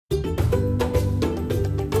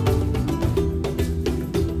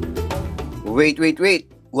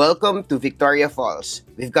Wait. Welcome to Victoria Falls.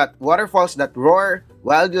 We've got waterfalls that roar,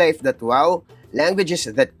 wildlife that wow, languages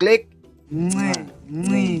that click,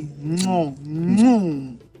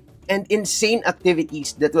 and insane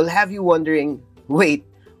activities that will have you wondering, wait,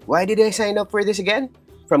 why did I sign up for this again?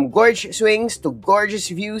 From gorge swings to gorgeous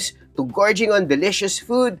views to gorging on delicious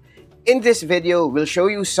food, in this video, we'll show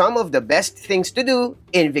you some of the best things to do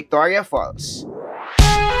in Victoria Falls.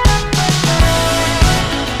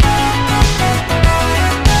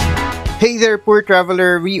 Hey there, poor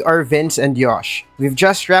traveler, we are Vince and Yosh. We've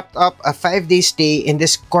just wrapped up a 5-day stay in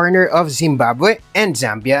this corner of Zimbabwe and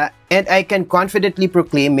Zambia, and I can confidently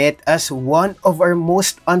proclaim it as one of our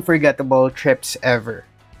most unforgettable trips ever.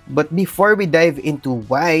 But before we dive into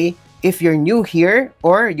why, if you're new here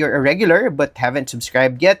or you're a regular but haven't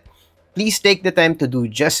subscribed yet, please take the time to do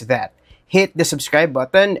just that. Hit the subscribe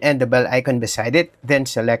button and the bell icon beside it, then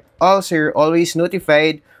select all so you're always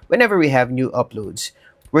notified whenever we have new uploads.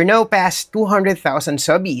 We're now past 200,000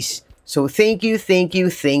 subbies, so thank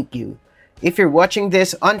you. If you're watching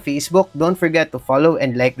this on Facebook, don't forget to follow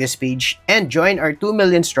and like this page and join our 2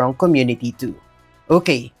 million strong community too.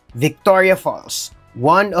 Okay, Victoria Falls,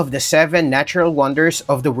 one of the 7 natural wonders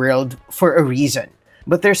of the world for a reason.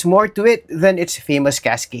 But there's more to it than its famous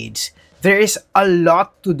cascades. There is a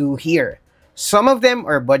lot to do here. Some of them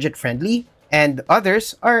are budget friendly and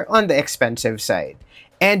others are on the expensive side.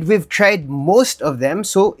 And we've tried most of them,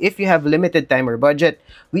 so if you have limited time or budget,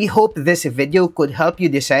 we hope this video could help you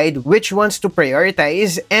decide which ones to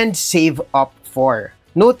prioritize and save up for.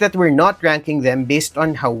 Note that we're not ranking them based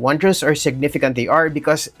on how wondrous or significant they are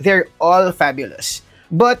because they're all fabulous,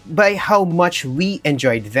 but by how much we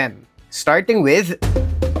enjoyed them. Starting with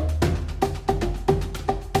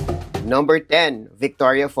number 10,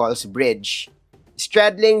 Victoria Falls Bridge.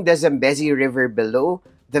 Straddling the Zambezi River below,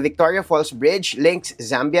 the Victoria Falls Bridge links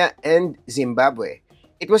Zambia and Zimbabwe.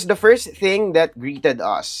 It was the first thing that greeted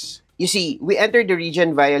us. You see, we entered the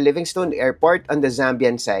region via Livingstone Airport on the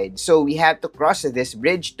Zambian side, so we had to cross this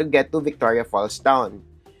bridge to get to Victoria Falls town.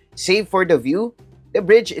 Save for the view, the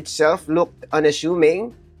bridge itself looked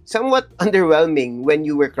unassuming, somewhat underwhelming when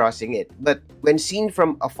you were crossing it, but when seen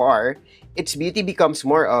from afar, its beauty becomes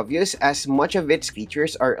more obvious as much of its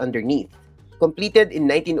features are underneath. Completed in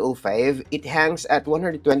 1905, it hangs at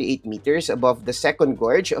 128 meters above the second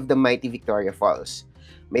gorge of the mighty Victoria Falls.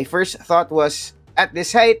 My first thought was, at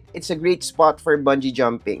this height, it's a great spot for bungee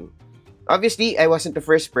jumping. Obviously, I wasn't the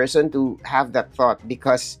first person to have that thought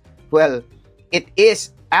because, well, it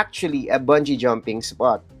is actually a bungee jumping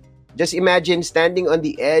spot. Just imagine standing on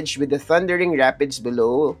the edge with the thundering rapids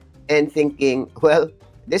below and thinking, well,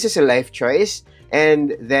 this is a life choice.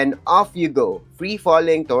 And then off you go,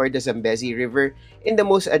 free-falling toward the Zambezi River in the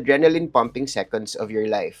most adrenaline-pumping seconds of your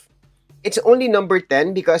life. It's only number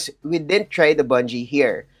 10 because we didn't try the bungee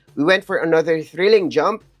here. We went for another thrilling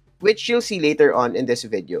jump, which you'll see later on in this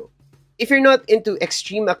video. If you're not into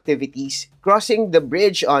extreme activities, crossing the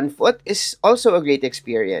bridge on foot is also a great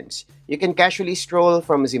experience. You can casually stroll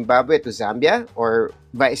from Zimbabwe to Zambia or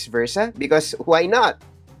vice versa because why not?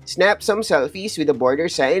 Snap some selfies with the border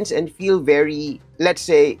signs and feel very, let's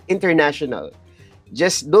say, international.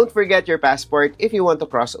 Just don't forget your passport if you want to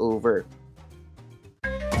cross over.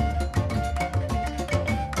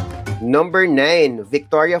 Number 9,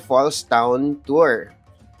 Victoria Falls Town Tour.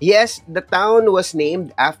 Yes, the town was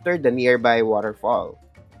named after the nearby waterfall.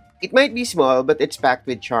 It might be small, but it's packed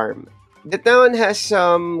with charm. The town has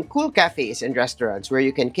some cool cafes and restaurants where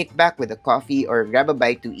you can kick back with a coffee or grab a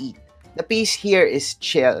bite to eat. The pace here is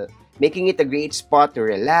chill, making it a great spot to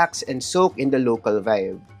relax and soak in the local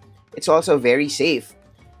vibe. It's also very safe.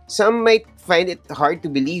 Some might find it hard to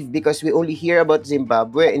believe because we only hear about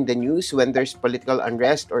Zimbabwe in the news when there's political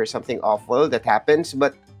unrest or something awful that happens,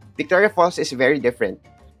 but Victoria Falls is very different.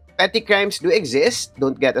 Petty crimes do exist,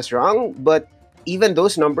 don't get us wrong, but even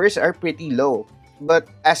those numbers are pretty low. But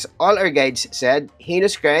as all our guides said,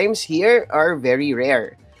 heinous crimes here are very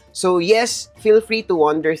rare. So yes, feel free to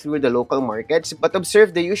wander through the local markets, but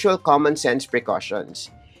observe the usual common sense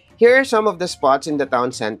precautions. Here are some of the spots in the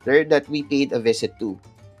town center that we paid a visit to.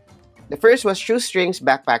 The first was Shoestrings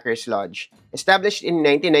Backpackers Lodge. Established in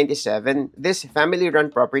 1997, this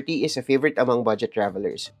family-run property is a favorite among budget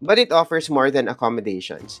travelers, but it offers more than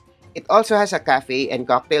accommodations. It also has a cafe and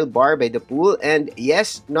cocktail bar by the pool, and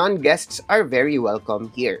yes, non-guests are very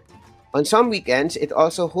welcome here. On some weekends, it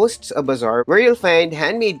also hosts a bazaar where you'll find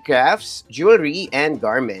handmade crafts, jewelry, and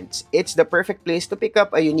garments. It's the perfect place to pick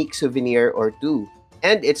up a unique souvenir or two.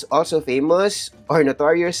 And it's also famous or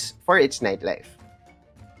notorious for its nightlife.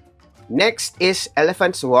 Next is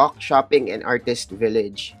Elephant's Walk Shopping and Artist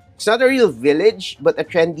Village. It's not a real village, but a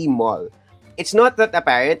trendy mall. It's not that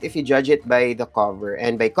apparent if you judge it by the cover.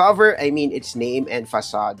 And by cover, I mean its name and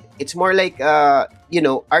facade. It's more like a,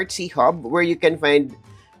 artsy hub where you can find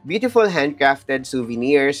beautiful handcrafted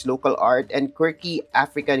souvenirs, local art, and quirky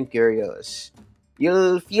African curios.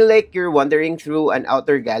 You'll feel like you're wandering through an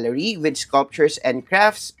outdoor gallery with sculptures and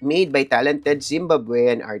crafts made by talented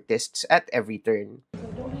Zimbabwean artists at every turn.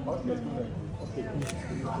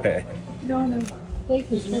 Okay.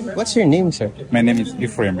 What's your name, sir? My name is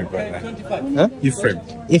Ephraim, my brother. Huh? Ephraim.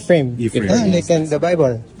 Ephraim. Ephraim. Ah, like in the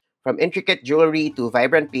Bible. From intricate jewelry to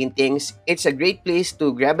vibrant paintings, it's a great place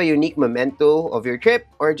to grab a unique memento of your trip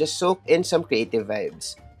or just soak in some creative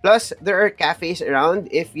vibes. Plus, there are cafes around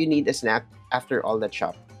if you need a snack after all that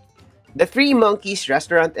shop. The Three Monkeys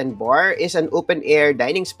Restaurant and Bar is an open-air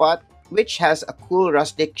dining spot which has a cool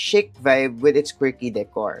rustic chic vibe with its quirky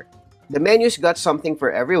decor. The menu's got something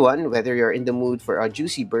for everyone, whether you're in the mood for a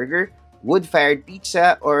juicy burger, wood-fired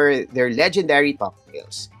pizza, or their legendary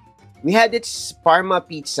cocktails. We had its Parma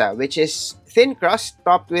pizza, which is thin crust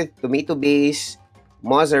topped with tomato base,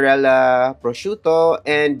 mozzarella, prosciutto,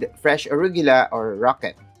 and fresh arugula or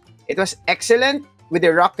rocket. It was excellent, with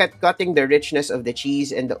the rocket cutting the richness of the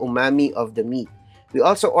cheese and the umami of the meat. We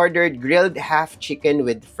also ordered grilled half chicken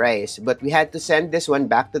with fries, but we had to send this one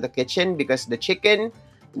back to the kitchen because the chicken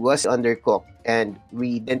was undercooked and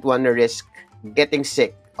we didn't want to risk getting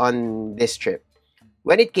sick on this trip.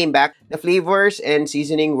 When it came back, the flavors and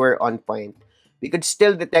seasoning were on point. We could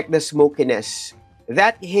still detect the smokiness.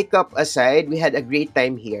 That hiccup aside, we had a great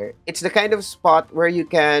time here. It's the kind of spot where you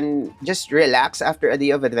can just relax after a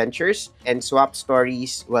day of adventures and swap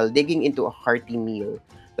stories while digging into a hearty meal.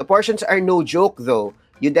 The portions are no joke though.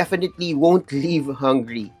 You definitely won't leave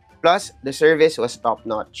hungry. Plus, the service was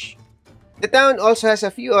top-notch. The town also has a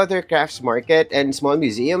few other crafts market and small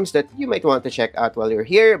museums that you might want to check out while you're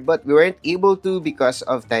here, but we weren't able to because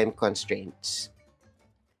of time constraints.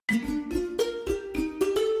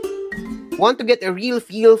 Want to get a real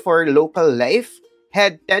feel for local life?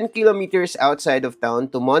 Head 10 kilometers outside of town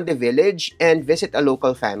to Monde Village and visit a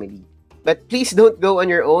local family. But please don't go on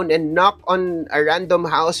your own and knock on a random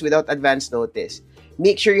house without advance notice.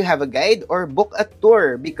 Make sure you have a guide or book a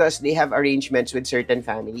tour because they have arrangements with certain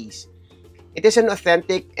families. It is an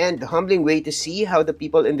authentic and humbling way to see how the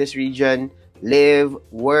people in this region live,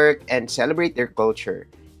 work, and celebrate their culture.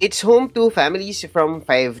 It's home to families from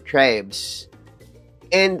 5 tribes.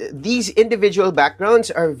 And these individual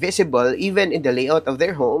backgrounds are visible even in the layout of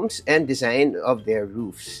their homes and design of their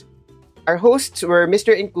roofs. Our hosts were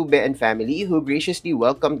Mr. Nkube and family who graciously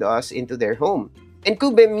welcomed us into their home.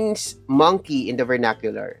 Nkube means monkey in the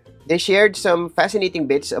vernacular. They shared some fascinating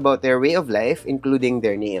bits about their way of life, including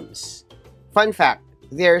their names. Fun fact,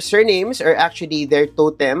 their surnames are actually their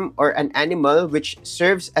totem or an animal which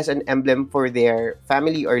serves as an emblem for their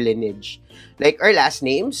family or lineage. Like our last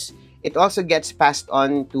names, it also gets passed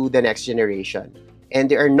on to the next generation.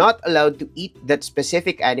 And they are not allowed to eat that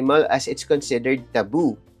specific animal as it's considered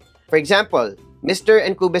taboo. For example, Mr.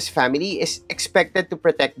 Nkube's family is expected to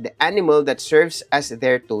protect the animal that serves as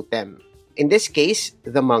their totem. In this case,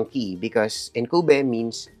 the monkey, because Nkube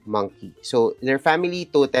means monkey. So their family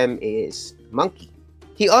totem is monkey.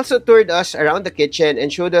 He also toured us around the kitchen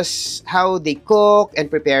and showed us how they cook and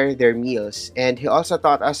prepare their meals. And he also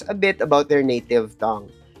taught us a bit about their native tongue.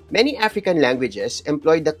 Many African languages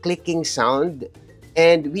employ the clicking sound,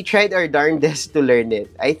 and we tried our darndest to learn it.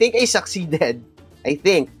 I think I succeeded. I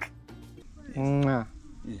think. Mwah.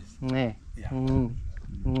 Yes. Mwah. Yeah.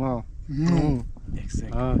 Mwah.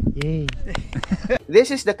 Exactly. Oh, yay.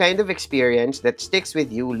 This is the kind of experience that sticks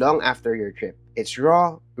with you long after your trip. It's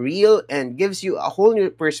raw, real, and gives you a whole new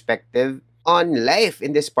perspective on life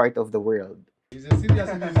in this part of the world. He's a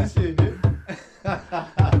serious musician. I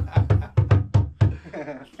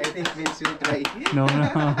think Vince will try. No.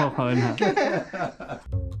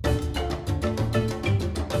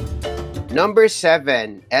 Number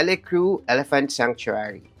 7, Elecru Elephant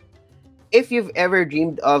Sanctuary. If you've ever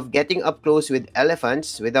dreamed of getting up close with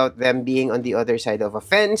elephants without them being on the other side of a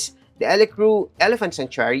fence, the Elecru Elephant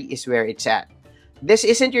Sanctuary is where it's at. This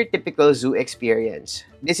isn't your typical zoo experience.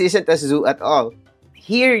 This isn't a zoo at all.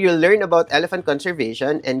 Here, you'll learn about elephant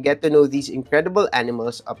conservation and get to know these incredible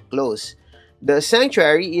animals up close. The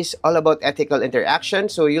sanctuary is all about ethical interaction,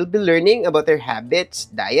 so you'll be learning about their habits,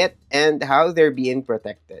 diet, and how they're being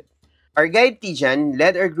protected. Our guide Tijan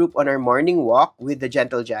led our group on our morning walk with the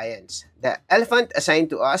gentle giants. The elephant assigned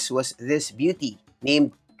to us was this beauty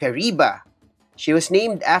named Kariba. She was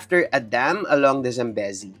named after a dam along the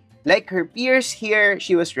Zambezi. Like her peers here,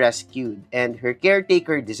 she was rescued, and her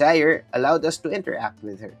caretaker Desire allowed us to interact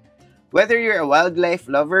with her. Whether you're a wildlife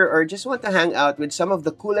lover or just want to hang out with some of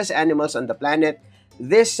the coolest animals on the planet,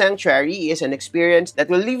 this sanctuary is an experience that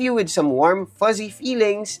will leave you with some warm, fuzzy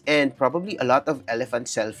feelings and probably a lot of elephant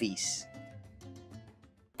selfies.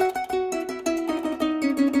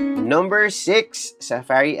 Number 6.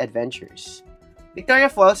 Safari Adventures. Victoria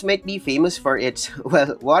Falls might be famous for its,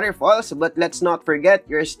 well, waterfalls, but let's not forget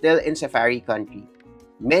you're still in safari country.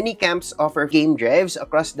 Many camps offer game drives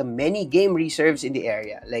across the many game reserves in the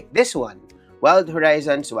area, like this one, Wild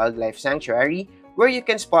Horizons Wildlife Sanctuary, where you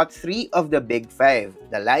can spot 3 of the big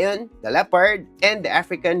 5, the lion, the leopard, and the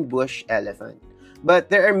African bush elephant.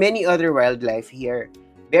 But there are many other wildlife here.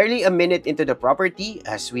 Barely a minute into the property,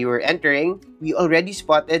 as we were entering, we already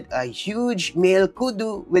spotted a huge male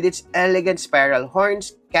kudu with its elegant spiral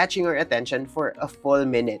horns catching our attention for a full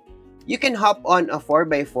minute. You can hop on a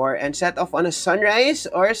 4x4 and set off on a sunrise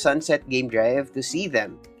or sunset game drive to see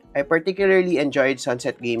them. I particularly enjoyed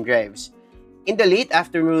sunset game drives. In the late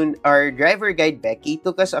afternoon, our driver guide Becky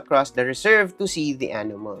took us across the reserve to see the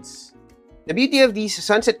animals. The beauty of these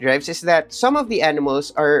sunset drives is that some of the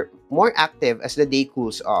animals are more active as the day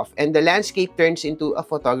cools off and the landscape turns into a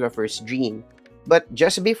photographer's dream. But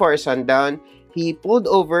just before sundown, he pulled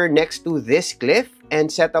over next to this cliff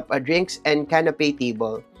and set up a drinks and canapé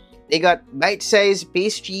table. They got bite-sized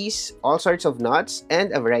pastries, all sorts of nuts,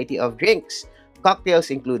 and a variety of drinks,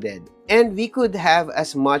 cocktails included. And we could have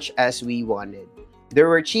as much as we wanted. There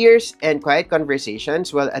were cheers and quiet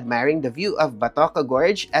conversations while admiring the view of Batoka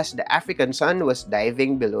Gorge as the African sun was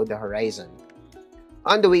diving below the horizon.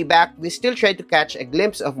 On the way back, we still tried to catch a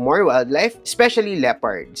glimpse of more wildlife, especially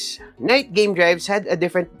leopards. Night game drives had a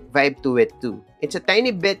different vibe to it too. It's a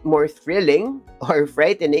tiny bit more thrilling or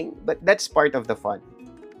frightening, but that's part of the fun.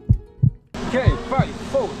 Okay, 5,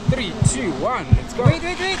 4, 3, 2, 1, let's go! Wait!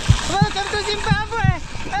 Welcome to Zimbabwe!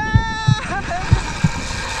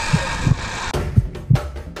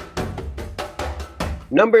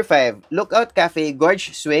 Number 5. Lookout Cafe,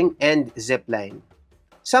 Gorge Swing, and Zipline.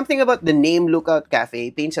 Something about the name Lookout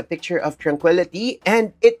Cafe paints a picture of tranquility,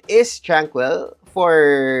 and it is tranquil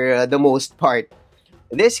for the most part.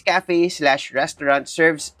 This cafe/restaurant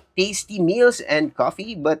serves tasty meals and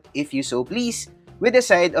coffee, but if you so please, with a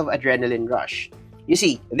side of adrenaline rush. You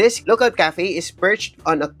see, this Lookout Cafe is perched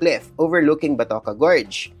on a cliff overlooking Batoka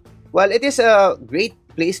Gorge. While it is a great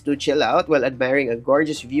place to chill out while admiring a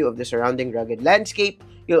gorgeous view of the surrounding rugged landscape,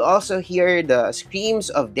 you'll also hear the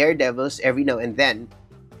screams of daredevils every now and then.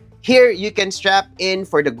 Here, you can strap in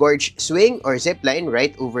for the gorge swing or zipline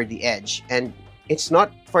right over the edge. And it's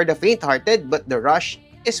not for the faint-hearted, but the rush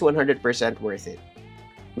is 100% worth it.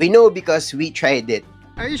 We know because we tried it.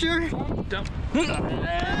 Are you sure?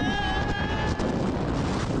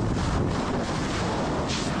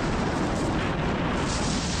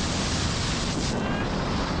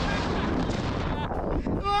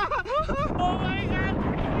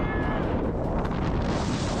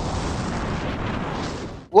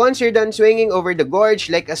 Once you're done swinging over the gorge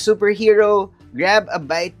like a superhero, grab a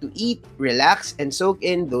bite to eat, relax, and soak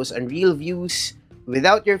in those unreal views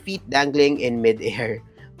without your feet dangling in mid-air.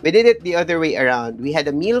 We did it the other way around. We had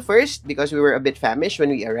a meal first because we were a bit famished when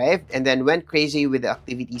we arrived and then went crazy with the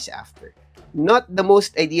activities after. Not the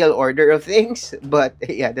most ideal order of things, but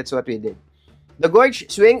yeah, that's what we did. The gorge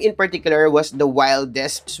swing in particular was the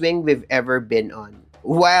wildest swing we've ever been on.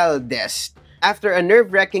 Wildest. After a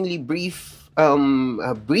nerve-wrackingly brief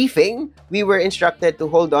briefing, we were instructed to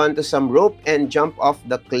hold on to some rope and jump off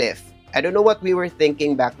the cliff. I don't know what we were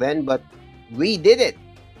thinking back then, but we did it.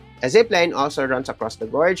 A zipline also runs across the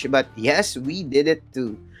gorge, but yes, we did it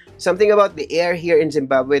too. Something about the air here in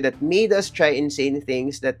Zimbabwe that made us try insane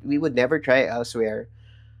things that we would never try elsewhere.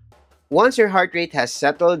 Once your heart rate has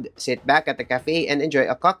settled, sit back at the cafe and enjoy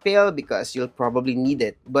a cocktail because you'll probably need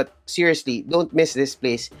it. But seriously, don't miss this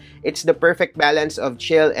place. It's the perfect balance of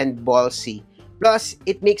chill and ballsy. Plus,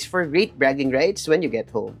 it makes for great bragging rights when you get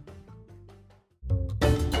home.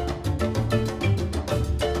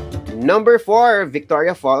 Number 4,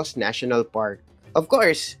 Victoria Falls National Park. Of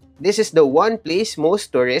course, this is the one place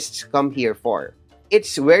most tourists come here for.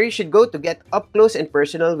 It's where you should go to get up close and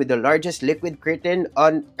personal with the largest liquid curtain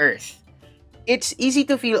on Earth. It's easy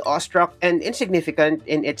to feel awestruck and insignificant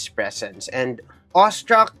in its presence, and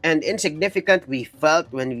awestruck and insignificant we felt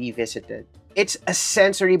when we visited. It's a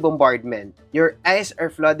sensory bombardment. Your eyes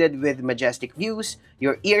are flooded with majestic views,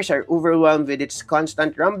 your ears are overwhelmed with its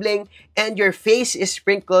constant rumbling, and your face is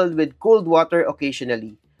sprinkled with cold water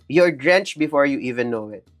occasionally. You're drenched before you even know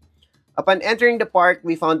it. Upon entering the park,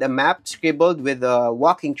 we found a map scribbled with a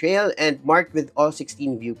walking trail and marked with all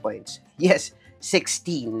 16 viewpoints. Yes,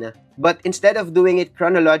 16. But instead of doing it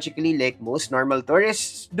chronologically like most normal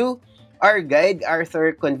tourists do, Our guide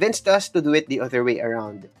Arthur convinced us to do it the other way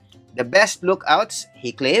around. The best lookouts,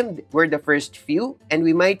 he claimed, were the first few, and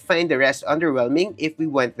we might find the rest underwhelming if we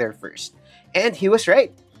went there first. And he was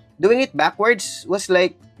right. Doing it backwards was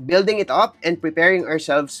like building it up and preparing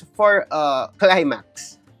ourselves for a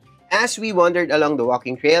climax. As we wandered along the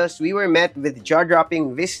walking trails, we were met with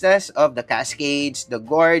jaw-dropping vistas of the Cascades, the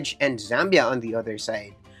Gorge, and Zambia on the other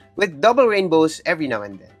side, with double rainbows every now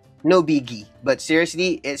and then. No biggie, but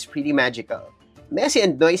seriously, it's pretty magical. Messy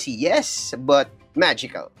and noisy, yes, but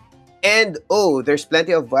magical. And oh, there's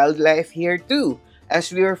plenty of wildlife here too.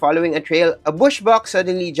 As we were following a trail, a bushbuck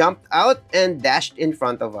suddenly jumped out and dashed in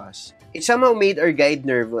front of us. It somehow made our guide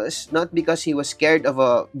nervous, not because he was scared of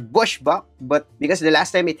a bushbuck, but because the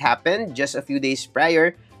last time it happened, just a few days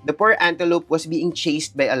prior, the poor antelope was being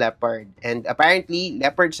chased by a leopard. And apparently,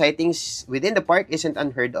 leopard sightings within the park isn't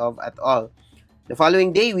unheard of at all. The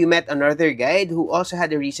following day, we met another guide who also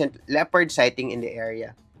had a recent leopard sighting in the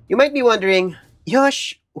area. You might be wondering,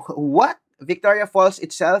 Yosh, what? Victoria Falls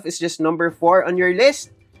itself is just number 4 on your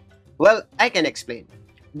list? Well, I can explain.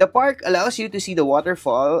 The park allows you to see the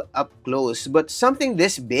waterfall up close, but something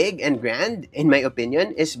this big and grand, in my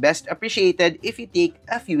opinion, is best appreciated if you take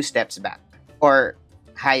a few steps back. Or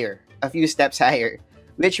higher, a few steps higher.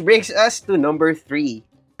 Which brings us to number 3.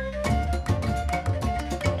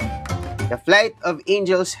 The Flight of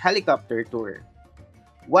Angels Helicopter Tour.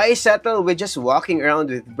 Why settle with just walking around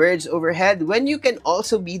with birds overhead when you can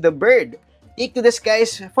also be the bird? Take to the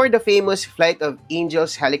skies for the famous Flight of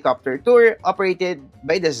Angels Helicopter Tour operated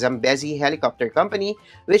by the Zambezi Helicopter Company,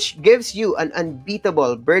 which gives you an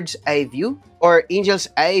unbeatable bird's eye view or angel's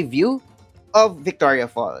eye view of Victoria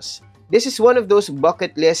Falls. This is one of those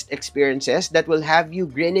bucket list experiences that will have you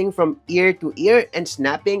grinning from ear to ear and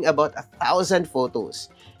snapping about 1,000 photos,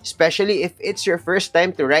 especially if it's your first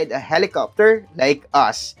time to ride a helicopter like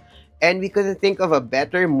us. And we couldn't think of a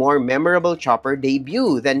better, more memorable chopper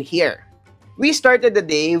debut than here. We started the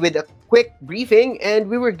day with a quick briefing and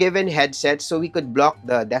we were given headsets so we could block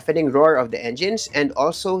the deafening roar of the engines and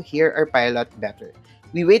also hear our pilot better.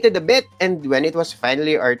 We waited a bit and when it was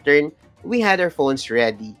finally our turn, we had our phones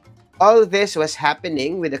ready. All this was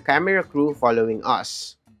happening with the camera crew following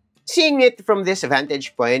us. Seeing it from this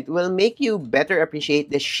vantage point will make you better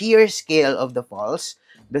appreciate the sheer scale of the falls,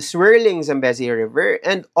 the swirling Zambezi River,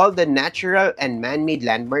 and all the natural and man-made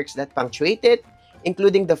landmarks that punctuate it,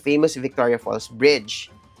 including the famous Victoria Falls Bridge.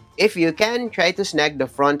 If you can, try to snag the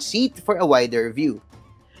front seat for a wider view.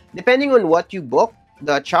 Depending on what you book,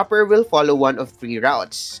 the chopper will follow one of 3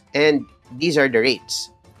 routes, and these are the rates.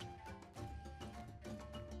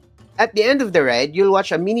 At the end of the ride, you'll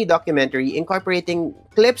watch a mini documentary incorporating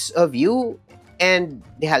clips of you and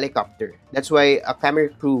the helicopter. That's why a camera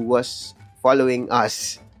crew was following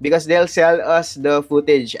us, because they'll sell us the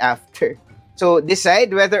footage after. So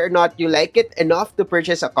decide whether or not you like it enough to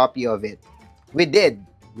purchase a copy of it. We did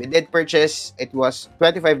purchase. It was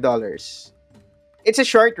 $25. It's a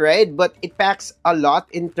short ride, but it packs a lot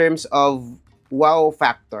in terms of wow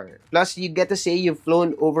factor. Plus, you get to say you've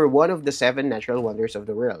flown over one of the 7 natural wonders of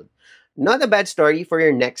the world. Not a bad story for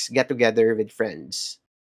your next get-together with friends.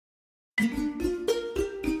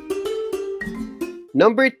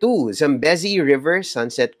 Number 2, Zambezi River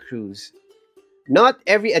Sunset Cruise. Not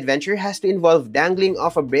every adventure has to involve dangling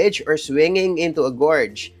off a bridge or swinging into a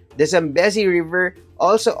gorge. The Zambezi River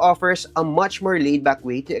also offers a much more laid-back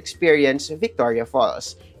way to experience Victoria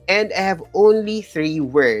Falls. And I have only 3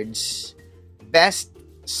 words. Best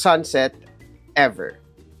sunset ever.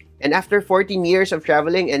 And after 14 years of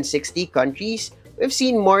traveling in 60 countries, we've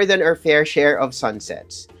seen more than our fair share of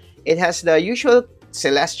sunsets. It has the usual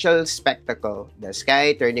celestial spectacle, the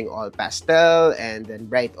sky turning all pastel and then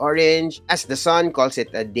bright orange as the sun calls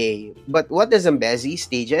it a day. But what the Zambezi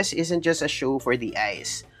stages isn't just a show for the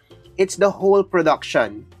eyes. It's the whole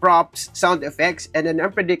production, props, sound effects, and an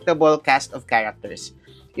unpredictable cast of characters.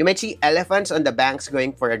 You might see elephants on the banks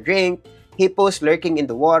going for a drink, hippos lurking in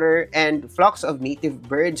the water, and flocks of native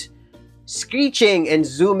birds screeching and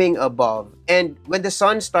zooming above. And when the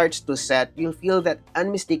sun starts to set, you'll feel that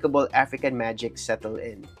unmistakable African magic settle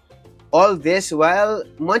in. All this while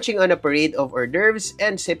munching on a parade of hors d'oeuvres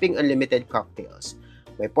and sipping unlimited cocktails.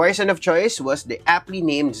 My poison of choice was the aptly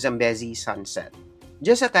named Zambezi Sunset.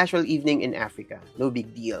 Just a casual evening in Africa, no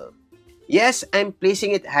big deal. Yes, I'm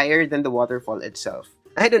placing it higher than the waterfall itself.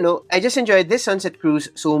 I don't know, I just enjoyed this sunset cruise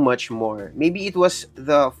so much more. Maybe it was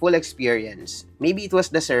the full experience. Maybe it was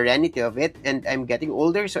the serenity of it and I'm getting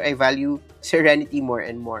older so I value serenity more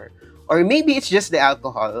and more. Or maybe it's just the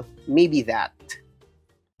alcohol. Maybe that.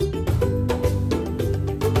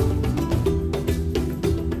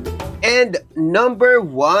 And number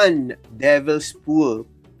 1, Devil's Pool.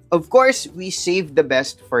 Of course, we saved the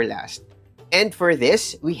best for last. And for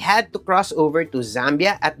this, we had to cross over to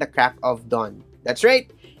Zambia at the crack of dawn. That's right.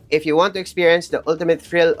 If you want to experience the ultimate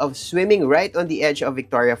thrill of swimming right on the edge of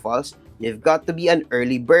Victoria Falls, you've got to be an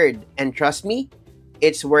early bird. And trust me,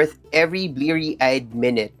 it's worth every bleary-eyed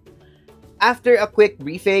minute. After a quick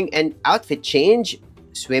briefing and outfit change,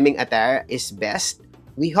 swimming attire is best,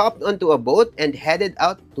 we hopped onto a boat and headed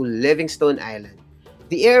out to Livingstone Island.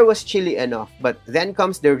 The air was chilly enough, but then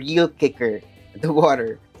comes the real kicker, the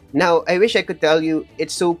water. Now, I wish I could tell you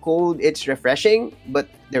it's so cold, it's refreshing, but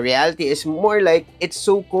the reality is more like it's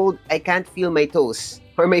so cold I can't feel my toes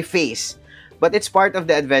or my face. But it's part of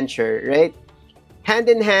the adventure, right? Hand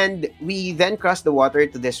in hand, we then crossed the water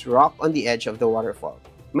to this rock on the edge of the waterfall.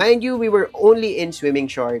 Mind you, we were only in swimming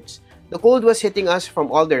shorts. The cold was hitting us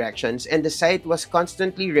from all directions, and the sight was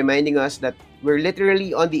constantly reminding us that we're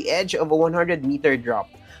literally on the edge of a 100-meter drop.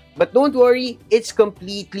 But don't worry, it's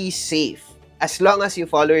completely safe, as long as you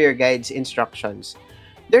follow your guide's instructions.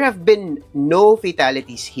 There have been no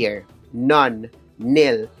fatalities here. None.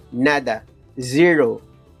 Nil. Nada. Zero.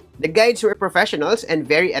 The guides were professionals and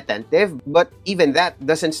very attentive, but even that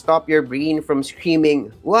doesn't stop your brain from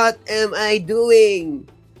screaming, "What am I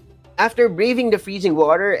doing?" After braving the freezing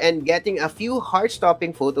water and getting a few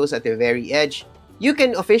heart-stopping photos at the very edge, you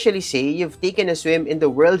can officially say you've taken a swim in the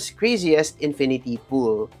world's craziest infinity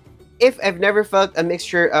pool. If I've never felt a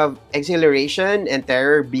mixture of exhilaration and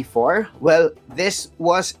terror before, well, this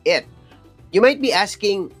was it. You might be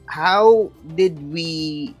asking, how did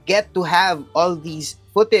we get to have all these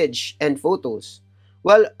footage and photos?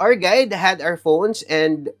 Well, our guide had our phones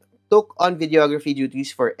and took on videography duties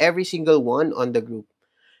for every single one on the group.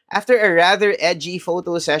 After a rather edgy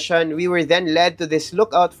photo session, we were then led to this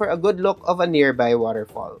lookout for a good look of a nearby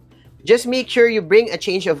waterfall. Just make sure you bring a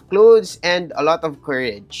change of clothes and a lot of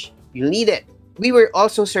courage. You'll need it. We were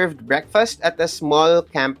also served breakfast at a small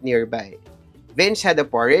camp nearby. Vince had a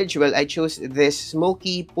porridge while I chose this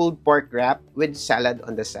smoky pulled pork wrap with salad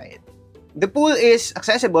on the side. The pool is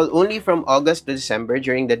accessible only from August to December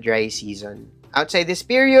during the dry season. Outside this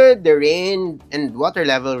period, the rain and water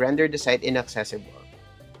level render the site inaccessible.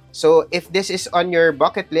 So if this is on your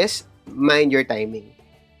bucket list, mind your timing.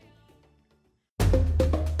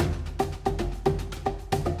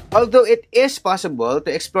 Although it is possible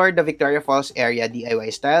to explore the Victoria Falls area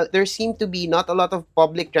DIY style, there seem to be not a lot of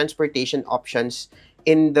public transportation options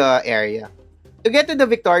in the area. To get to the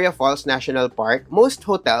Victoria Falls National Park, most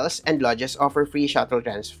hotels and lodges offer free shuttle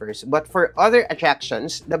transfers. But for other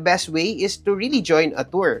attractions, the best way is to really join a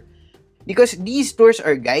tour. Because these tours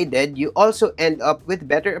are guided, you also end up with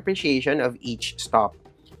better appreciation of each stop.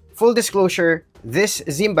 Full disclosure, this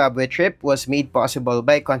Zimbabwe trip was made possible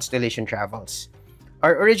by Constellation Travels.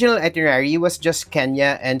 Our original itinerary was just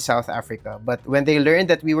Kenya and South Africa, but when they learned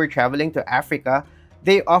that we were traveling to Africa,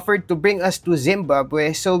 they offered to bring us to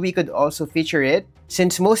Zimbabwe so we could also feature it,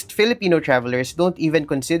 since most Filipino travelers don't even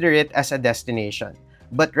consider it as a destination.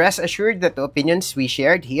 But rest assured that the opinions we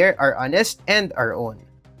shared here are honest and our own.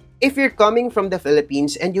 If you're coming from the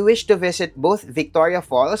Philippines and you wish to visit both Victoria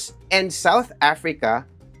Falls and South Africa,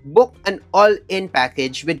 book an all-in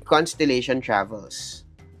package with Constellation Travels.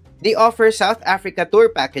 They offer South Africa tour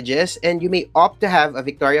packages and you may opt to have a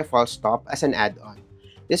Victoria Falls stop as an add-on.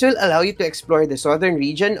 This will allow you to explore the southern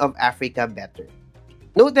region of Africa better.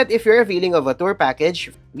 Note that if you're availing of a tour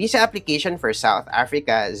package, visa application for South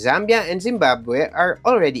Africa, Zambia, and Zimbabwe are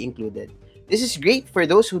already included. This is great for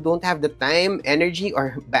those who don't have the time, energy,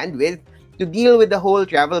 or bandwidth to deal with the whole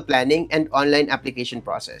travel planning and online application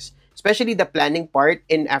process. Especially the planning part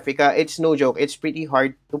in Africa, it's no joke. It's pretty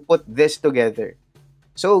hard to put this together.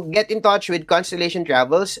 So get in touch with Constellation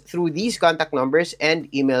Travels through these contact numbers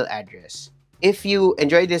and email address. If you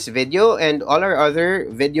enjoyed this video and all our other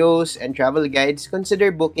videos and travel guides,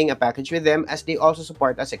 consider booking a package with them as they also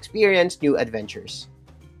support us experience new adventures.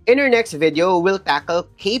 In our next video, we'll tackle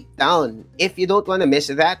Cape Town. If you don't want to miss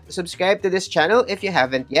that, subscribe to this channel if you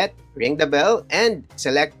haven't yet, ring the bell, and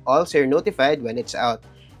select all so you're notified when it's out.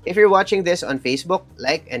 If you're watching this on Facebook,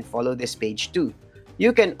 like and follow this page too.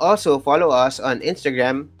 You can also follow us on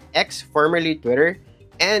Instagram, X formerly Twitter,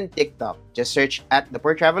 and TikTok. Just search at The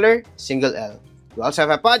Poor Traveler, single L. We also have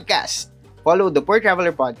a podcast. Follow The Poor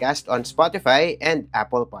Traveler Podcast on Spotify and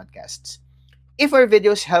Apple Podcasts. If our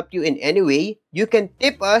videos helped you in any way, you can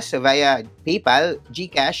tip us via PayPal,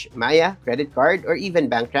 GCash, Maya, credit card, or even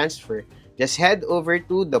bank transfer. Just head over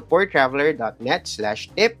to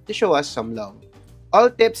thepoortraveler.net/tip to show us some love. All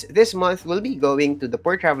tips this month will be going to the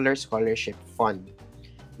Poor Traveler Scholarship Fund.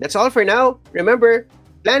 That's all for now. Remember,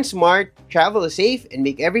 plan smart, travel safe, and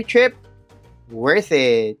make every trip Worth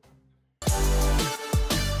it.